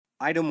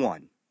Item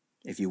 1.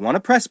 If you want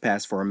a press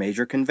pass for a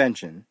major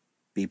convention,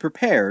 be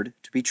prepared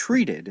to be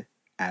treated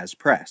as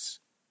press.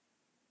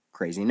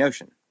 Crazy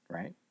notion,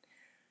 right?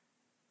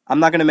 I'm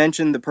not going to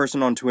mention the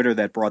person on Twitter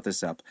that brought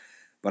this up,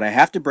 but I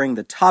have to bring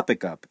the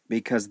topic up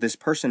because this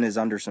person is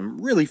under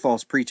some really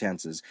false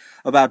pretenses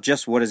about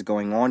just what is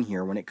going on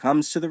here when it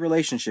comes to the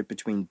relationship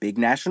between big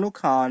national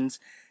cons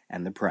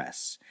and the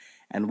press.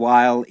 And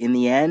while in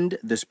the end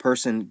this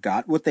person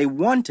got what they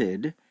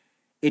wanted,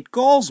 it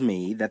galls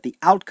me that the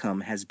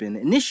outcome has been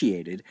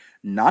initiated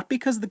not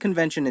because the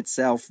convention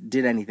itself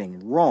did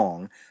anything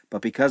wrong,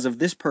 but because of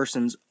this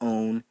person's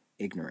own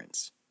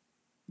ignorance.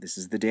 This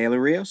is the Daily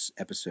Rios,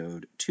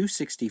 episode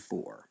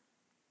 264.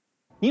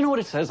 You know what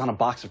it says on a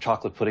box of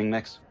chocolate pudding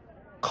mix?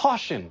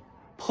 Caution,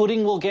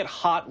 pudding will get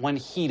hot when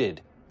heated.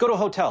 Go to a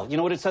hotel. You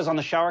know what it says on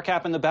the shower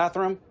cap in the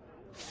bathroom?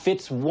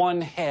 Fits one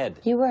head.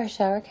 You wear a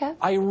shower cap?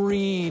 I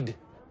read.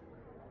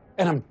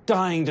 And I'm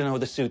dying to know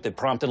the suit that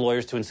prompted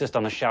lawyers to insist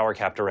on the shower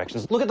cap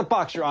directions. Look at the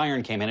box your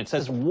iron came in. It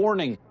says,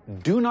 warning,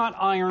 do not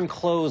iron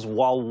clothes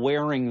while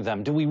wearing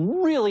them. Do we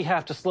really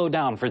have to slow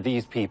down for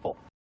these people?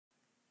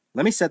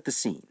 Let me set the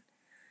scene.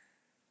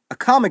 A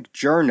comic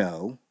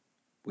journo,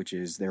 which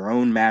is their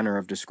own manner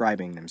of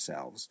describing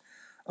themselves,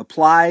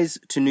 applies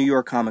to New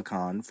York Comic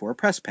Con for a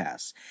press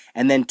pass,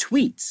 and then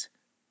tweets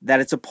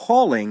that it's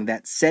appalling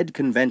that said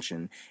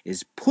convention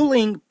is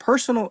pulling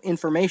personal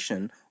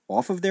information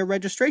off of their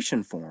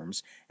registration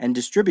forms and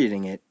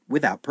distributing it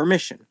without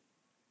permission.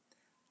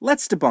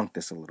 Let's debunk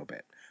this a little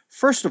bit.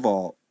 First of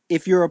all,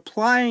 if you're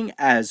applying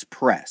as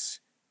press,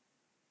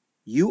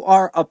 you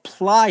are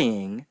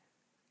applying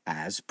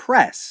as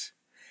press.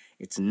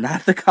 It's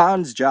not the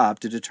con's job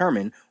to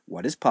determine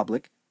what is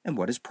public and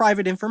what is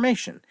private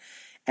information.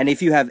 And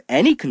if you have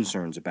any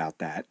concerns about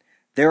that,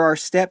 there are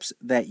steps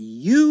that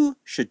you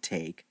should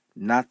take,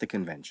 not the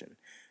convention.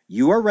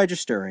 You are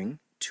registering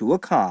to a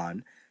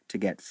con to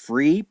get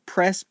free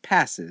press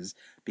passes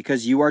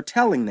because you are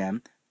telling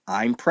them,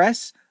 I'm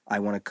press, I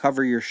want to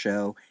cover your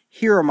show,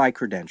 here are my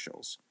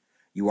credentials.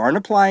 You aren't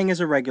applying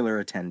as a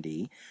regular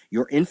attendee.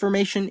 Your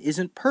information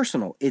isn't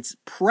personal. It's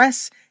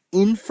press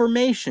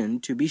information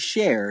to be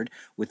shared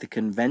with the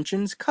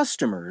convention's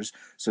customers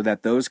so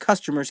that those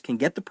customers can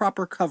get the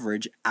proper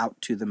coverage out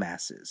to the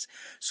masses.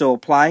 So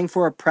applying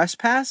for a press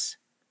pass,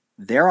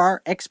 there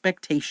are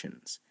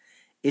expectations.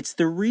 It's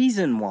the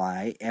reason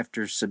why,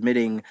 after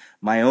submitting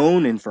my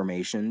own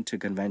information to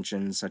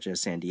conventions such as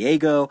San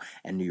Diego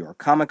and New York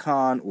Comic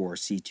Con or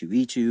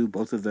C2E2,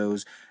 both of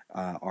those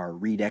are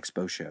Read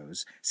Expo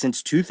shows,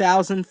 since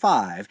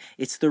 2005,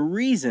 it's the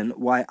reason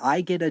why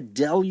I get a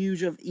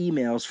deluge of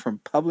emails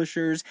from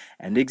publishers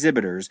and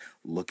exhibitors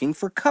looking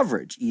for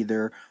coverage,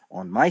 either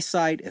on my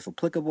site, if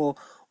applicable,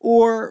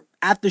 or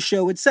at the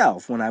show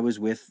itself when I was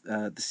with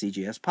the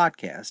CGS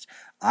podcast.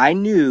 I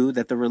knew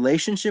that the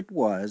relationship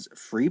was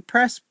free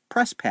press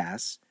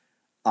pass,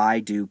 I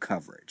do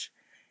coverage.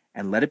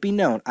 And let it be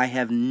known, I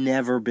have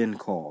never been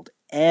called,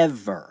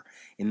 ever.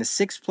 In the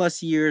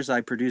 6+ years I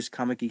produced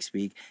Comic Geek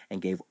Speak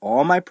and gave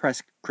all my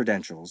press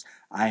credentials,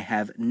 I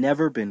have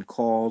never been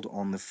called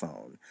on the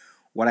phone.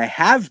 What I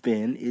have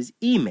been is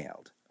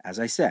emailed, as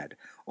I said.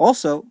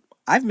 Also,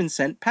 I've been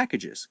sent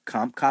packages,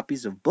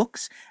 copies of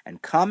books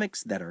and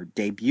comics that are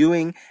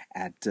debuting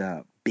at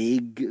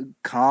big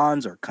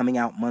cons or coming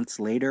out months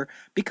later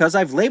because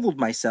I've labeled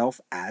myself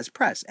as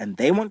press and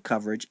they want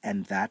coverage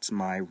and that's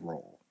my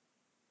role.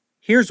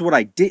 Here's what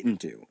I didn't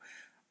do.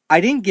 I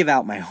didn't give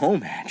out my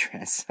home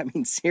address. I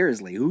mean,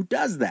 seriously, who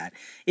does that?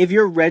 If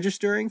you're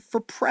registering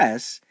for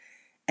press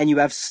and you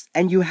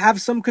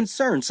have some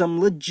concern, some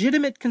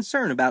legitimate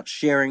concern about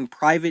sharing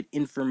private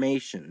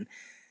information,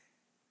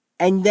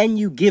 and then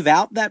you give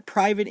out that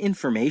private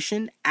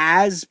information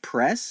as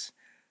press,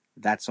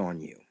 that's on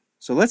you.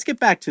 So let's get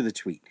back to the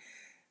tweet.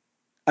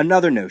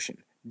 Another notion,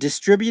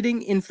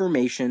 distributing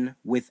information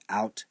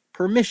without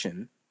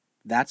permission,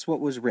 that's what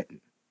was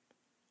written.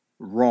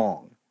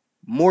 Wrong.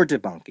 More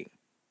debunking.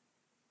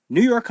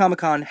 New York Comic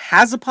Con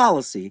has a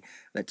policy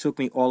that took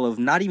me all of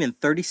not even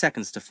 30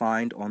 seconds to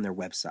find on their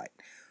website.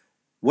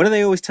 What do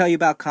they always tell you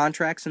about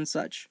contracts and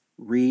such?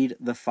 Read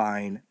the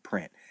fine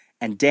print.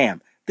 And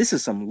damn, this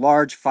is some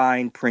large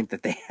fine print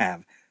that they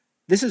have.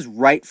 This is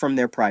right from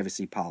their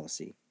privacy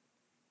policy.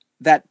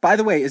 That, by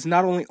the way, is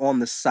not only on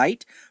the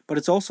site, but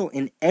it's also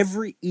in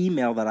every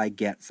email that I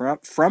get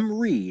from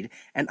Reed,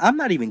 and I'm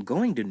not even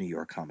going to New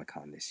York Comic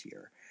Con this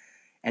year.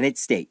 And it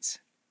states,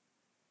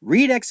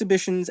 Reed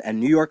Exhibitions and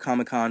New York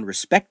Comic Con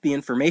respect the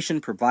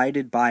information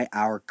provided by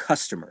our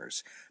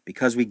customers.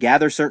 Because we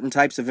gather certain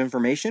types of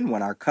information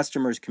when our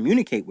customers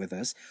communicate with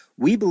us,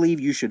 we believe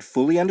you should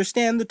fully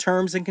understand the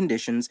terms and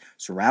conditions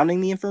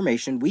surrounding the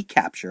information we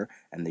capture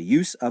and the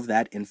use of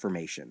that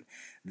information.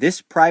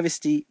 This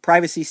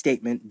privacy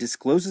statement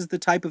discloses the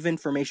type of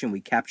information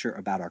we capture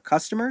about our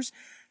customers,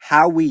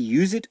 how we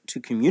use it to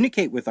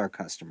communicate with our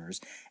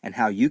customers, and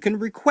how you can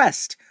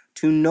request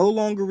to no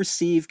longer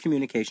receive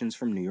communications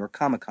from New York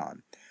Comic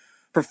Con.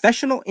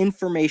 Professional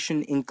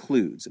information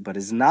includes, but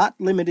is not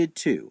limited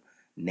to,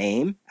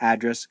 name,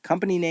 address,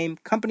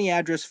 company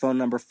address, phone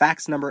number,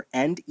 fax number,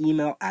 and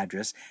email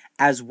address,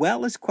 as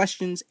well as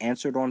questions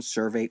answered on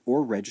survey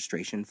or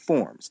registration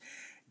forms.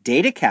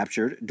 Data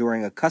captured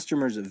during a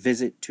customer's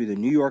visit to the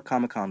New York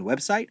Comic Con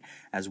website,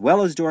 as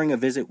well as during a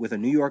visit with a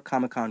New York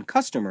Comic Con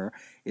customer,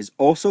 is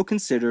also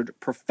considered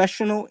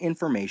professional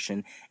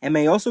information and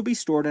may also be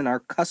stored in our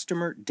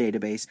customer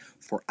database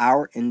for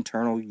our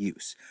internal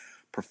use.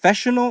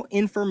 Professional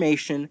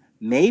information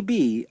may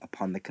be,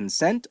 upon the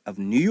consent of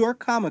New York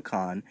Comic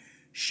Con,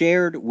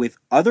 shared with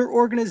other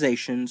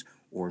organizations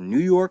or New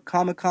York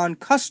Comic Con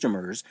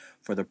customers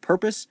for the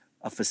purpose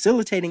of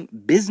facilitating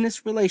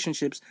business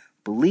relationships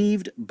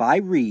believed by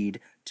Reed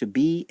to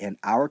be in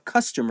our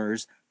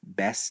customers'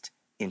 best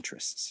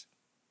interests.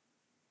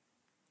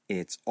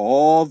 It's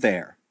all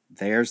there.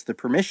 There's the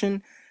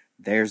permission,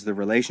 there's the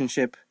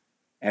relationship,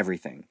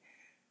 everything.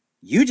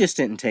 You just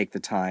didn't take the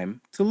time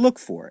to look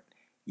for it.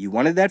 You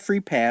wanted that free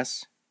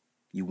pass,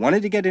 you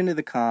wanted to get into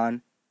the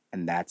con,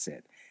 and that's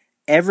it.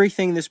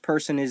 Everything this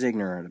person is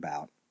ignorant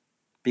about,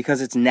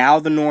 because it's now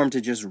the norm to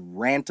just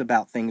rant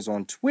about things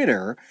on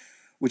Twitter,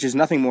 which is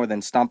nothing more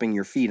than stomping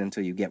your feet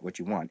until you get what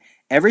you want.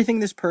 Everything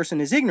this person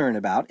is ignorant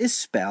about is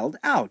spelled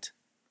out.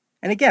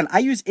 And again, I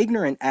use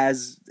ignorant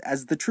as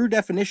the true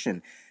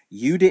definition.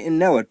 You didn't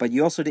know it, but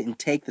you also didn't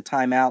take the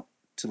time out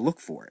to look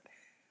for it.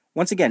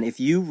 Once again, if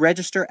you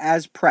register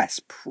as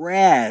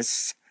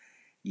press,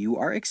 you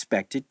are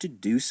expected to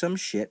do some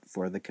shit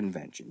for the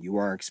convention. You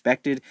are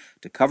expected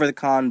to cover the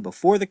con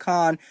before the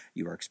con.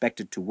 You are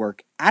expected to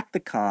work at the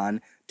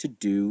con to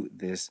do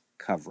this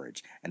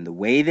coverage. And the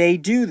way they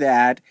do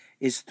that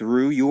is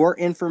through your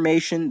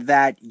information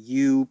that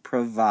you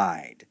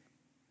provide.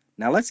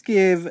 Now let's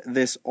give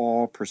this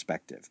all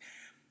perspective.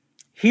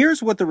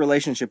 Here's what the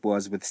relationship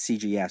was with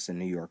CGS and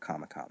New York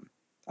Comic Con,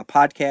 a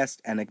podcast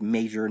and a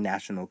major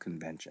national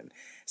convention,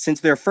 since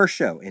their first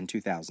show in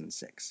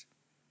 2006.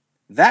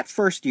 That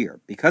first year,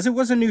 because it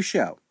was a new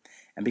show,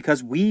 and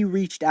because we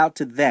reached out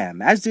to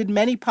them, as did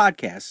many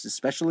podcasts,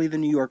 especially the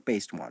New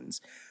York-based ones,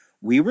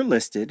 we were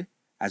listed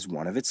as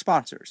one of its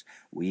sponsors.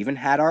 We even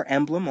had our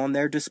emblem on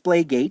their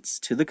display gates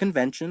to the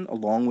convention,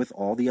 along with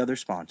all the other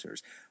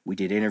sponsors. We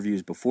did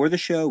interviews before the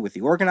show with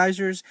the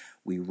organizers.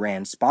 We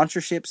ran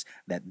sponsorships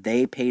that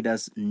they paid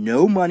us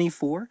no money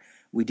for.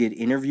 We did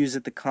interviews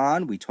at the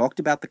con. We talked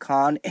about the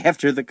con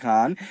after the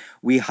con.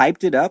 We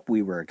hyped it up.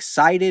 We were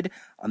excited.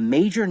 A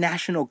major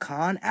national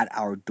con at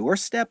our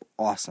doorstep.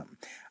 Awesome.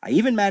 I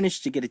even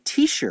managed to get a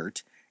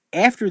t-shirt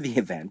after the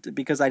event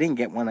because I didn't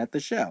get one at the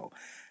show.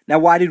 Now,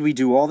 why did we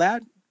do all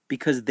that?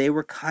 Because they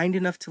were kind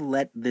enough to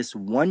let this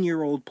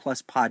 1-year-old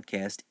plus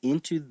podcast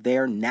into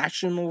their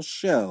national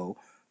show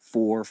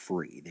for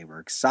free. They were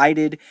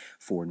excited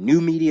for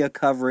new media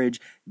coverage.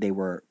 They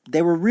were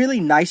really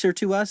nicer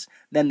to us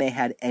than they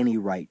had any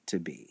right to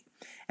be.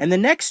 And the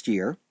next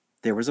year,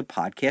 there was a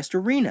podcast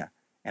arena,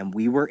 and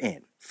we were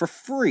in for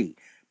free.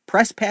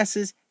 Press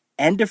passes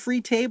and a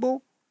free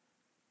table.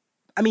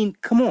 I mean,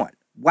 come on.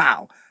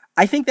 Wow.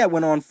 I think that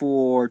went on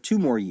for 2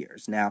 more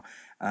years. Now,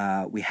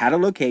 we had a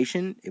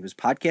location. It was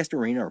Podcast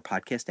Arena or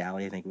Podcast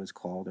Alley, I think it was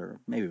called,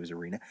 or maybe it was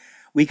Arena.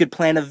 We could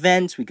plan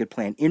events. We could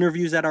plan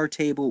interviews at our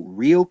table,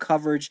 real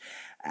coverage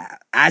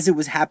as it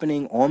was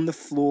happening on the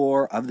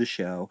floor of the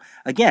show.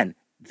 Again,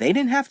 they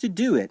didn't have to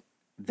do it.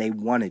 They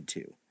wanted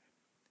to.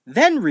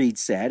 Then Reed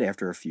said,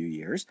 after a few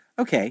years,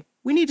 okay,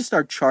 we need to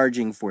start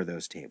charging for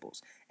those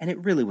tables. And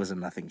it really was a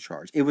nothing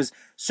charge. It was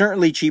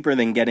certainly cheaper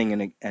than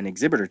getting an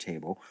exhibitor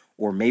table,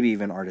 or maybe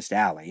even Artist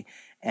Alley.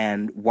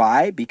 And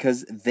why?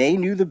 Because they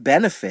knew the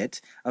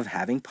benefit of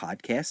having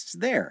podcasts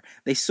there.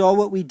 They saw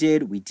what we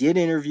did. We did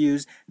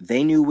interviews.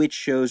 They knew which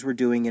shows were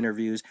doing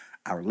interviews.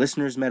 Our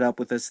listeners met up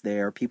with us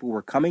there. People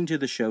were coming to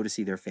the show to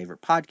see their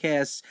favorite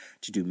podcasts,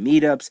 to do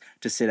meetups,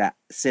 to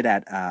sit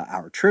at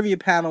our trivia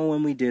panel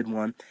when we did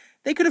one.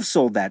 They could have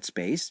sold that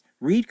space.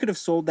 Reed could have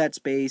sold that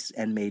space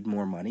and made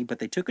more money, but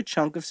they took a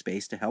chunk of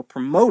space to help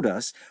promote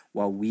us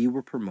while we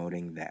were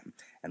promoting them.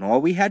 And all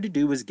we had to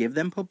do was give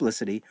them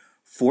publicity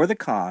for the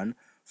con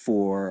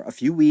for a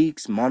few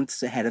weeks,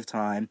 months ahead of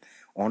time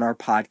on our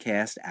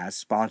podcast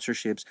as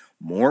sponsorships,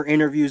 more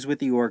interviews with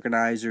the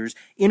organizers,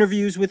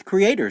 interviews with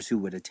creators who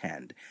would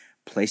attend,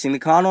 placing the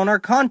con on our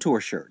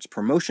contour shirts,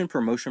 promotion,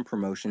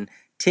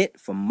 tit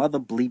for mother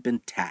bleeping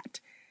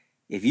tat.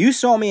 If you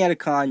saw me at a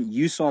con,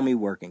 you saw me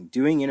working,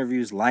 doing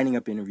interviews, lining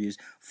up interviews,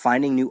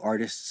 finding new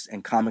artists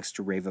and comics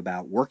to rave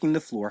about, working the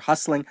floor,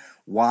 hustling.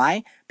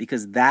 Why?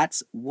 Because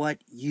that's what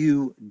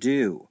you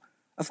do.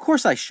 Of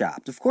course I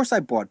shopped. Of course I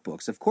bought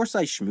books. Of course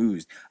I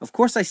schmoozed. Of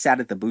course I sat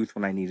at the booth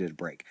when I needed a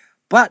break.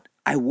 But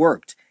I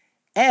worked.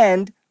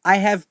 And I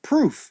have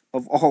proof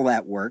of all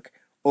that work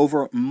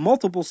over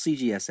multiple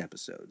CGS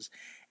episodes.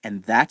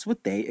 And that's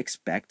what they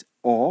expect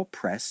all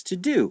press to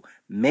do.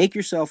 Make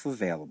yourself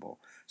available.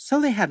 So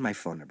they had my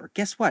phone number.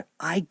 Guess what?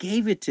 I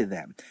gave it to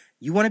them.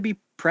 You want to be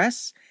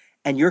press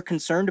and you're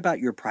concerned about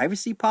your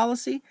privacy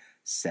policy?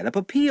 Set up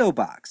a P.O.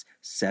 box.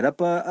 Set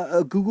up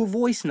a Google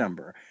Voice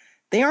number.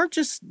 They aren't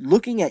just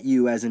looking at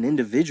you as an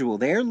individual.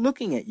 They're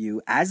looking at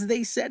you, as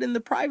they said in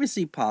the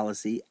privacy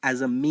policy,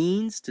 as a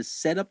means to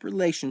set up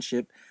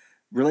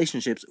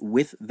relationships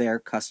with their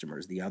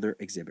customers, the other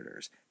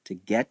exhibitors, to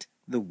get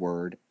the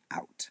word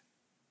out.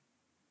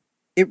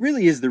 It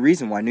really is the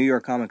reason why New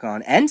York Comic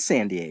Con and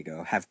San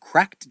Diego have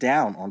cracked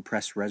down on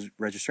press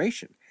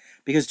registration,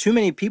 because too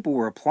many people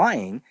were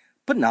applying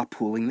but not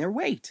pulling their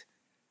weight.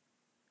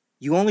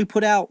 You only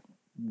put out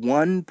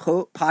one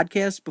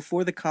podcast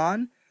before the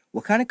con?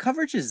 What kind of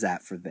coverage is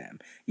that for them?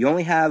 You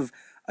only have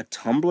a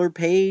Tumblr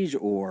page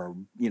or,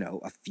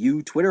 a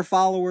few Twitter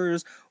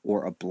followers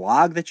or a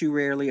blog that you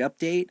rarely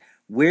update.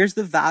 Where's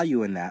the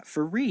value in that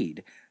for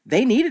Reed?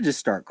 They needed to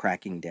start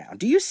cracking down.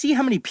 Do you see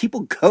how many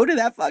people go to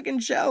that fucking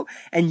show?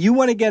 And you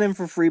want to get in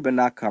for free but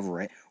not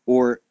cover it?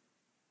 Or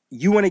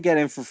you want to get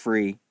in for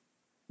free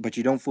but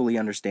you don't fully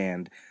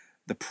understand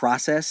the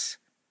process?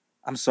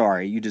 I'm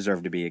sorry, you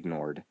deserve to be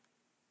ignored.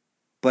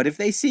 But if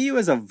they see you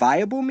as a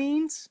viable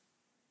means,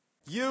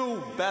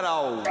 you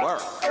better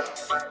work.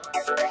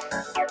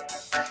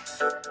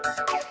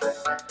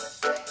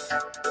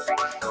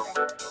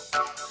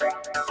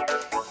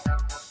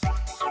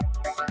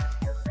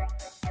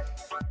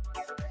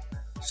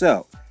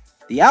 So,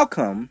 the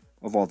outcome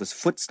of all this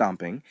foot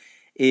stomping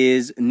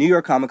is New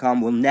York Comic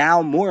Con will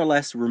now more or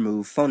less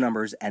remove phone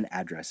numbers and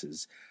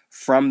addresses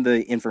from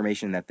the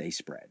information that they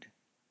spread.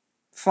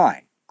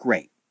 Fine,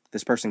 great.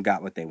 This person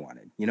got what they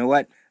wanted. You know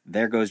what?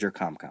 There goes your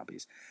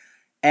copies.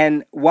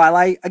 And while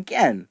I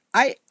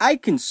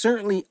can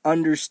certainly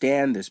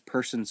understand this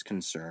person's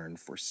concern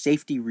for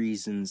safety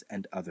reasons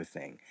and other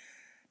thing.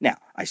 Now,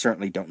 I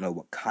certainly don't know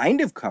what kind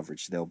of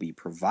coverage they'll be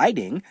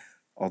providing,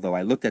 although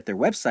I looked at their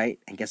website,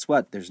 and guess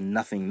what? There's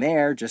nothing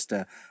there, just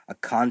a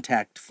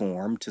contact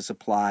form to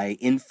supply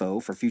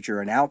info for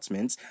future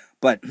announcements.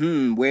 But,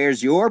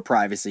 where's your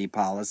privacy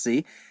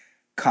policy,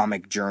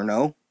 comic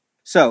journo?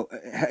 So,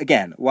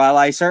 again, while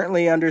I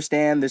certainly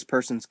understand this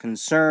person's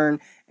concern,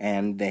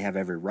 and they have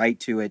every right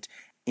to it,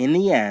 in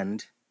the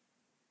end,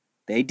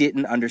 they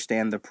didn't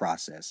understand the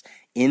process.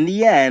 In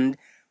the end,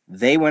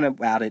 they went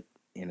about it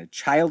in a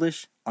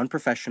childish,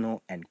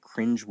 unprofessional, and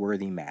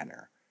cringeworthy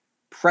manner.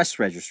 Press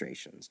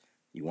registrations.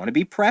 You want to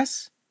be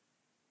press?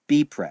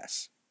 Be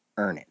press.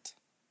 Earn it.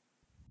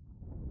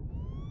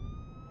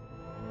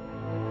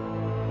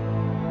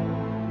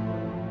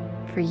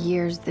 For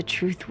years, the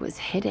truth was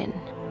hidden.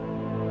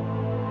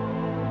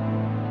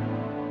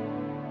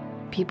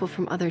 People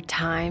from other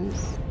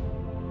times,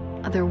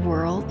 other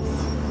worlds,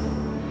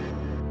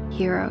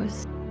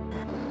 heroes.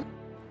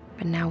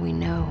 But now we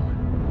know.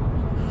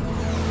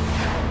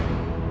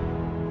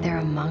 They're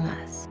among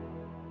us.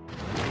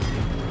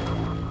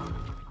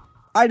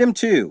 Item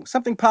 2,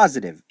 something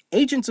positive.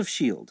 Agents of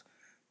S.H.I.E.L.D.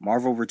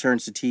 Marvel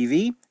returns to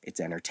TV. It's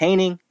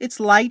entertaining. It's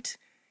light.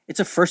 It's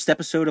a first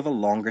episode of a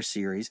longer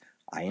series.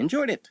 I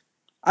enjoyed it.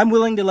 I'm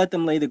willing to let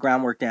them lay the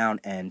groundwork down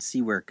and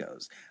see where it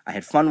goes. I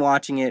had fun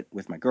watching it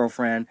with my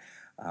girlfriend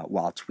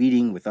while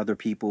tweeting with other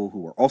people who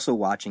were also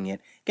watching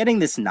it, getting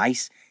this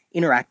nice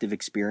interactive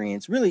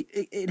experience. Really,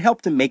 it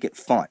helped to make it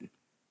fun,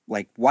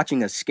 like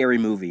watching a scary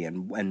movie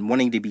and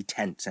wanting to be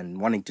tense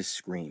and wanting to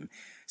scream.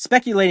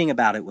 Speculating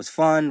about it was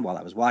fun while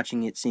I was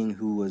watching it, seeing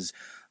who was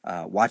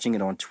watching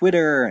it on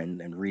Twitter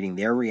and reading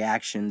their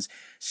reactions,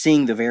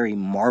 seeing the very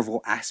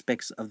Marvel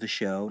aspects of the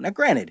show. Now,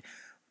 granted,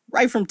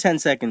 right from 10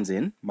 seconds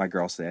in, my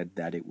girl said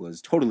that it was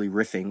totally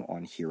riffing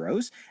on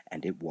Heroes,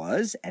 and it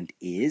was, and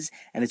is,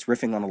 and it's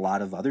riffing on a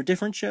lot of other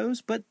different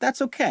shows, but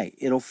that's okay.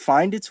 It'll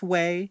find its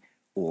way,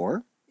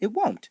 or it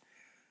won't.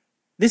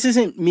 This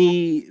isn't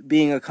me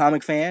being a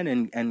comic fan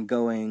and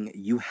going,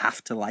 you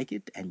have to like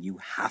it, and you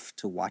have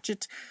to watch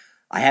it.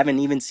 I haven't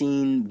even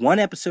seen one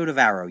episode of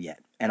Arrow yet,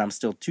 and I'm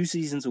still 2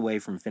 seasons away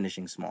from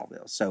finishing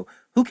Smallville, so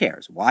who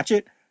cares? Watch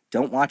it,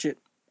 don't watch it,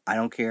 I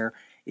don't care.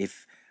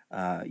 If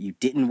you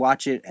didn't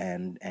watch it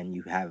and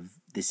you have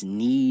this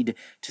need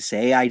to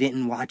say I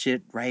didn't watch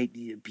it, right?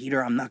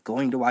 Peter, I'm not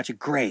going to watch it.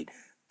 Great.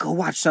 Go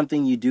watch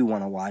something you do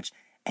want to watch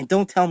and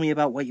don't tell me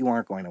about what you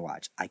aren't going to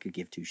watch. I could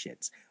give 2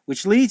 shits.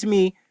 Which leads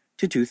me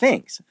to 2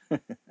 things.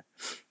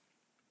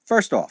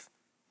 First off,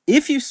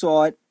 if you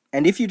saw it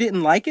and if you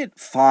didn't like it,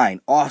 fine,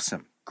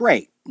 awesome,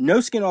 great.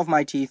 No skin off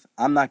my teeth.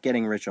 I'm not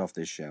getting rich off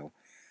this show.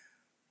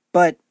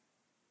 But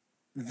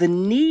the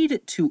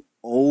need to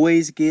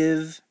always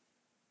give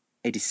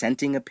a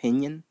dissenting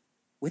opinion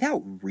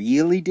without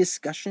really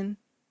discussion,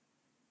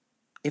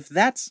 if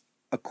that's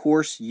a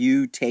course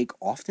you take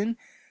often,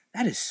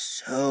 that is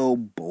so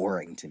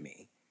boring to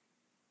me.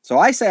 So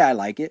I say I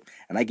like it,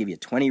 and I give you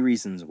 20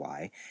 reasons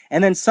why,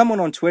 and then someone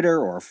on Twitter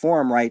or a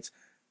forum writes,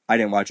 I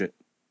didn't watch it,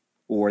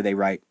 or they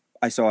write,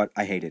 I saw it,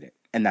 I hated it,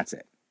 and that's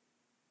it.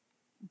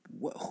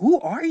 Who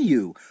are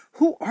you?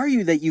 Who are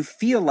you that you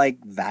feel like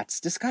that's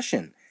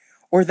discussion?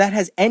 Or that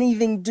has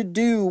anything to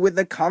do with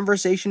the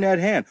conversation at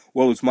hand?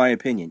 Well, it's my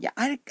opinion.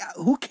 Yeah,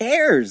 who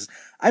cares?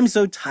 I'm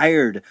so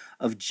tired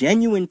of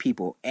genuine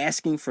people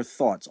asking for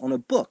thoughts on a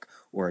book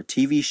or a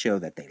TV show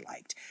that they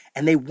liked.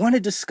 And they want to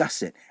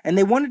discuss it. And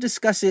they want to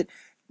discuss it,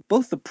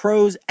 both the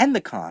pros and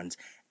the cons.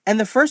 And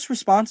the first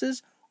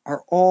responses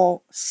are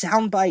all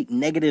soundbite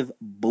negative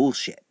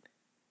bullshit.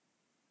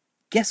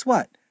 Guess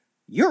what?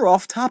 You're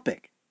off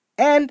topic.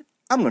 And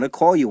I'm going to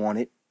call you on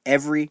it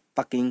every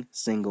fucking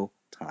single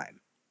time.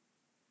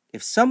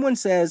 If someone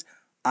says,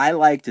 I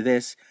liked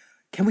this,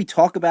 can we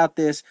talk about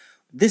this?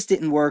 This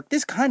didn't work.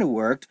 This kind of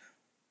worked.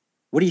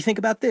 What do you think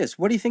about this?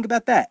 What do you think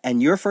about that?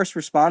 And your first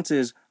response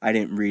is, I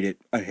didn't read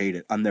it. I hate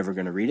it. I'm never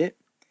going to read it.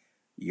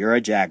 You're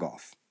a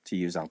jagoff, to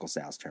use Uncle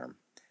Sal's term.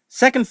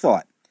 Second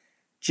thought,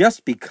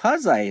 just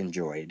because I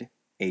enjoyed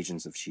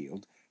Agents of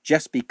S.H.I.E.L.D.,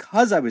 just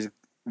because I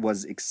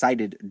was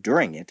excited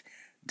during it,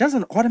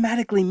 doesn't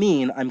automatically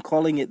mean I'm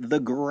calling it the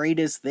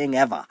greatest thing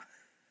ever.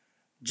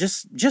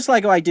 Just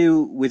like I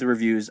do with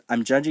reviews,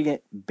 I'm judging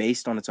it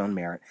based on its own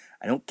merit.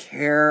 I don't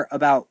care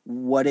about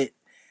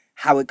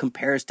how it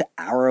compares to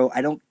Arrow.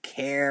 I don't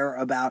care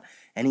about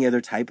any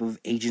other type of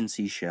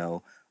agency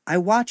show. I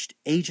watched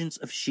Agents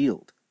of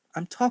S.H.I.E.L.D.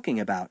 I'm talking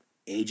about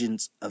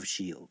Agents of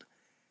S.H.I.E.L.D.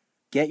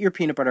 Get your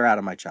peanut butter out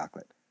of my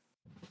chocolate.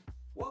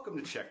 Welcome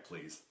to Check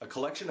Please, a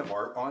collection of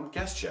art on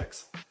guest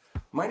checks.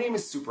 My name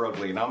is Super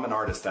Ugly and I'm an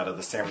artist out of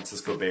the San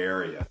Francisco Bay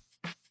Area.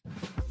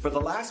 For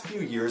the last few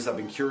years, I've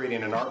been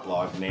curating an art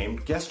blog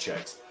named Guest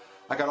Checks.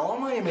 I got all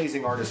my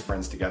amazing artist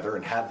friends together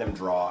and had them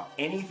draw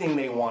anything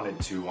they wanted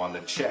to on the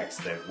checks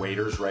that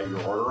waiters write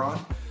your order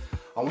on.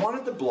 I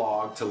wanted the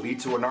blog to lead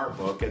to an art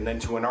book and then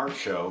to an art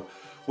show,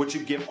 which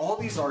would give all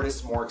these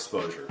artists more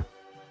exposure.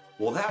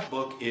 Well, that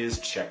book is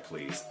Check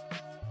Please.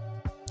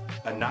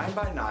 A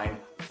 9x9,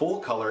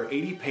 full-color,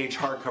 80-page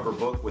hardcover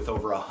book with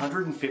over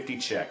 150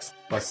 checks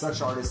by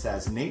such artists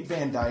as Nate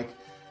Van Dyke,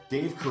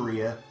 Dave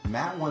Correa,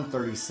 Matt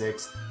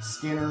 136,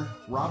 Skinner,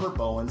 Robert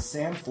Bowen,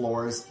 Sam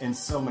Flores, and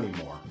so many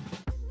more.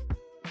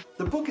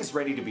 The book is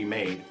ready to be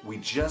made, we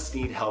just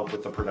need help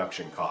with the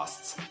production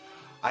costs.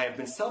 I have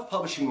been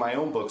self-publishing my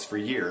own books for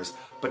years,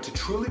 but to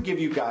truly give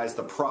you guys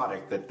the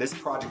product that this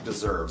project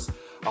deserves,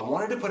 I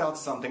wanted to put out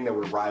something that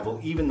would rival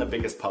even the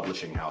biggest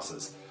publishing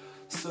houses.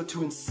 So to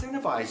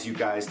incentivize you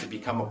guys to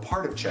become a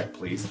part of Check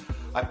Please,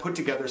 I put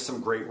together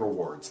some great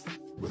rewards.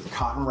 With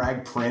cotton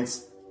rag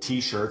prints,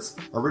 t-shirts,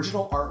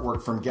 original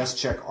artwork from guest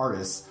check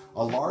artists,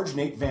 a large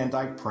Nate Van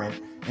Dyke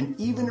print, and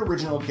even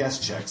original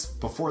guest checks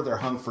before they're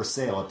hung for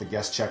sale at the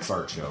Guest Checks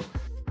Art Show.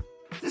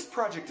 This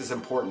project is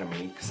important to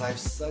me because I have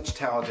such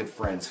talented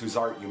friends whose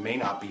art you may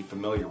not be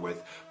familiar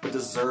with, but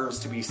deserves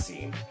to be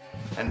seen.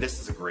 And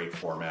this is a great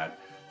format.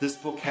 This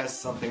book has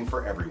something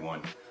for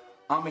everyone.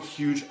 I'm a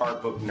huge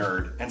art book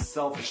nerd, and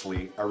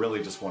selfishly, I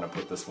really just want to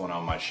put this one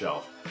on my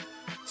shelf.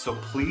 So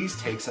please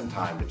take some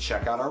time to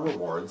check out our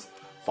rewards,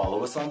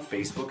 follow us on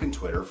Facebook and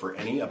Twitter for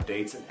any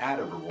updates and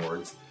added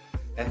rewards,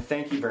 and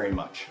thank you very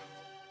much.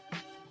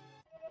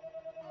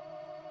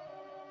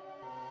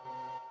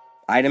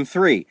 Item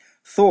 3,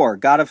 Thor,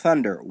 God of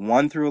Thunder,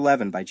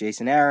 1-11 by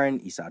Jason Aaron,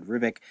 Esad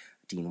Ribic,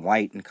 Dean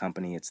White and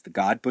company. It's the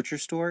God Butcher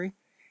story,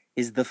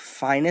 is the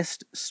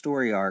finest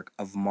story arc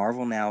of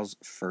Marvel Now's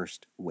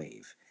first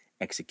wave.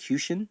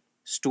 Execution,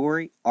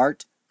 story,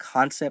 art,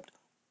 concept,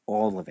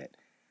 all of it.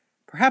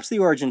 Perhaps the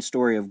origin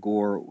story of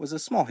Gore was a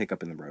small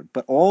hiccup in the road,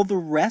 but all the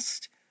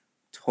rest,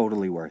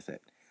 totally worth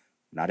it.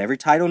 Not every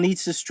title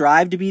needs to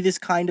strive to be this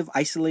kind of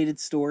isolated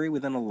story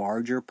within a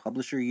larger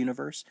publisher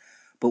universe,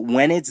 but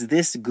when it's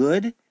this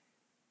good,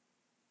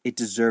 it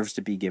deserves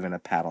to be given a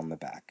pat on the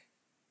back.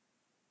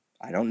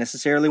 I don't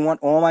necessarily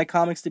want all my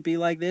comics to be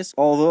like this,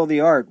 although the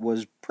art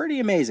was pretty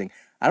amazing.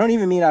 I don't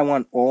even mean I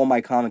want all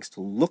my comics to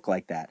look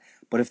like that,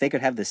 but if they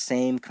could have the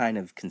same kind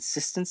of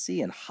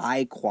consistency and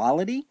high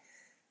quality,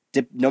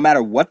 no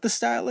matter what the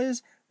style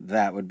is,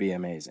 that would be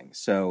amazing.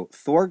 So,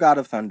 Thor, God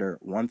of Thunder,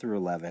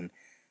 1-11.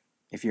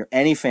 If you're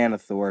any fan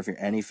of Thor, if you're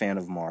any fan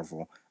of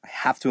Marvel, I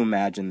have to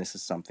imagine this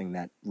is something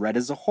that, read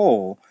as a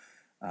whole,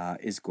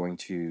 is going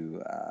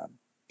to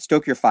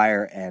stoke your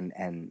fire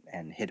and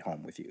hit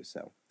home with you.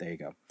 So, there you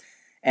go.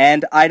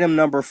 And item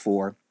number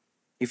 4,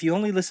 if you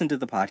only listen to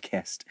the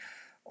podcast,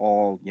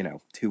 all,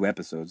 2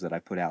 episodes that I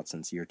put out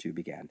since year 2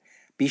 began,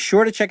 be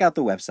sure to check out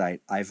the website.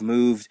 I've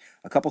moved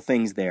a couple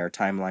things there.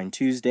 Timeline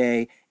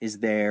Tuesday is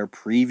there,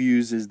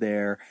 Previews is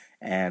there,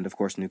 and of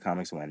course New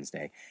Comics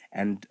Wednesday,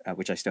 and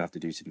which I still have to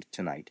do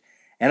tonight.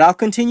 And I'll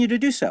continue to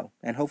do so,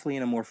 and hopefully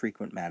in a more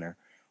frequent manner.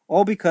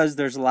 All because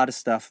there's a lot of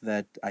stuff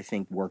that I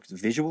think works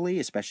visually,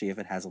 especially if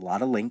it has a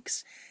lot of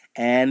links,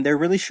 and they're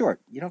really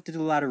short. You don't have to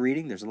do a lot of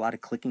reading. There's a lot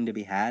of clicking to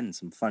be had and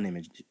some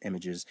fun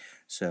images,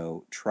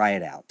 so try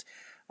it out.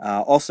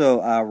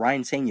 Also,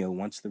 Ryan Sainio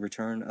wants the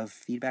return of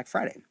Feedback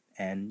Friday.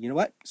 And you know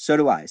what? So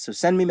do I. So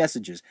send me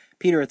messages.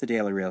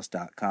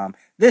 peter@thedailyrios.com.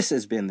 This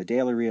has been The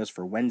Daily Rios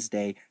for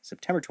Wednesday,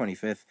 September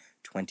 25th,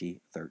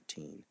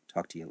 2013.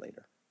 Talk to you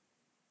later.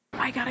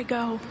 I gotta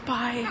go.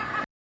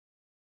 Bye.